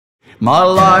My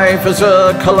life is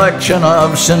a collection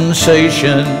of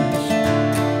sensations.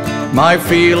 My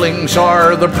feelings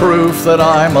are the proof that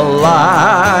I'm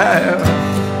alive.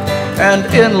 And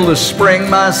endless bring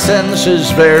my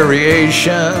senses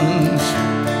variations,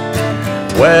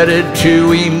 wedded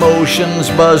to emotions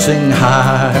buzzing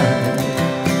high.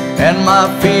 And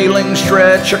my feelings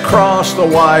stretch across the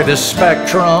widest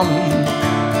spectrum,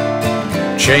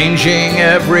 changing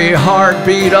every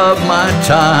heartbeat of my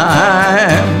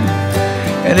time.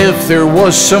 And if there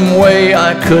was some way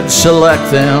I could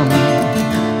select them,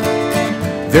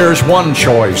 there's one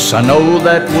choice I know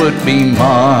that would be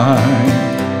mine.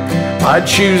 I'd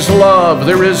choose love,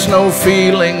 there is no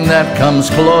feeling that comes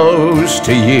close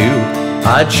to you.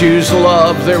 I'd choose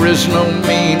love, there is no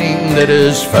meaning that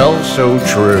is felt so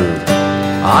true.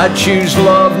 I'd choose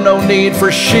love, no need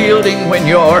for shielding when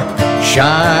you're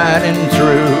shining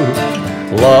through.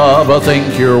 Love, I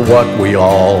think you're what we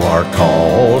all are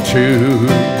called to.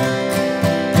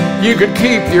 You could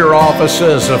keep your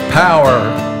offices of power,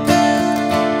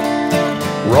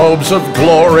 robes of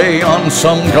glory on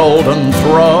some golden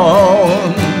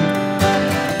throne,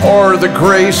 or the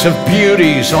grace of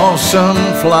beauty's awesome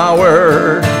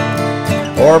flower,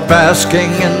 or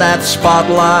basking in that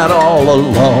spotlight all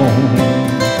alone.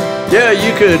 Yeah,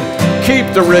 you could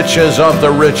keep the riches of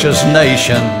the richest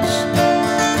nations,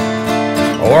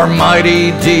 or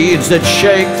mighty deeds that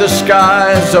shake the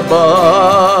skies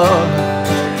above.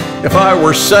 If I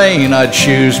were sane, I'd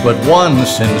choose but one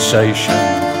sensation,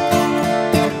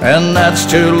 and that's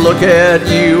to look at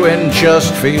you and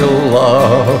just feel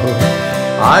love.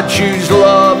 I choose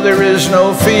love, there is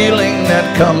no feeling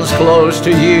that comes close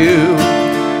to you.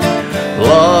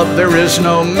 Love, there is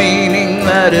no meaning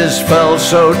that is felt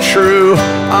so true.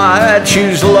 I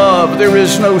choose love, there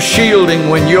is no shielding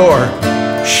when you're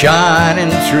shining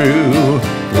through.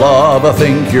 Love, I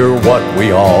think you're what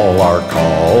we all are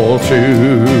called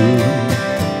to.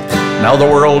 Now the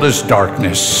world is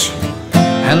darkness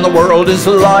and the world is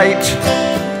light.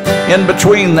 In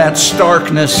between that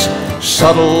starkness,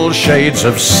 subtle shades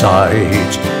of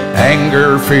sight.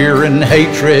 Anger, fear, and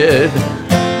hatred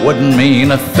wouldn't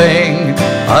mean a thing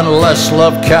unless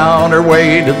love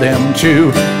counterweighted them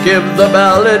to give the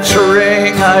ballots a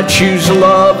ring. I choose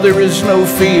love, there is no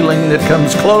feeling that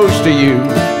comes close to you.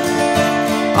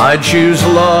 I choose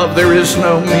love, there is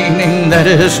no meaning that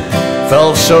is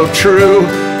felt so true.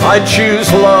 I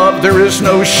choose love, there is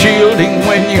no shielding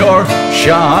when you're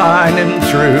shining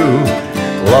through.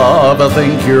 Love, I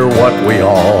think you're what we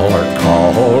all are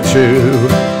called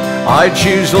to. I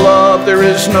choose love, there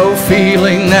is no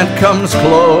feeling that comes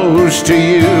close to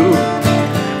you.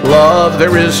 Love,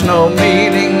 there is no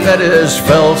meaning that is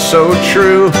felt so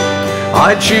true.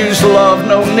 I choose love,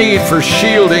 no need for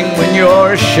shielding when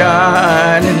you're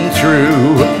shining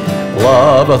through.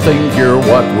 Love, I think you're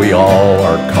what we all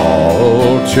are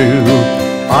called to.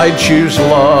 I choose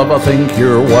love, I think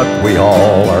you're what we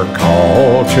all are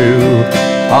called to.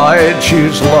 I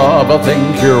choose love, I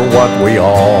think you're what we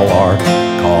all are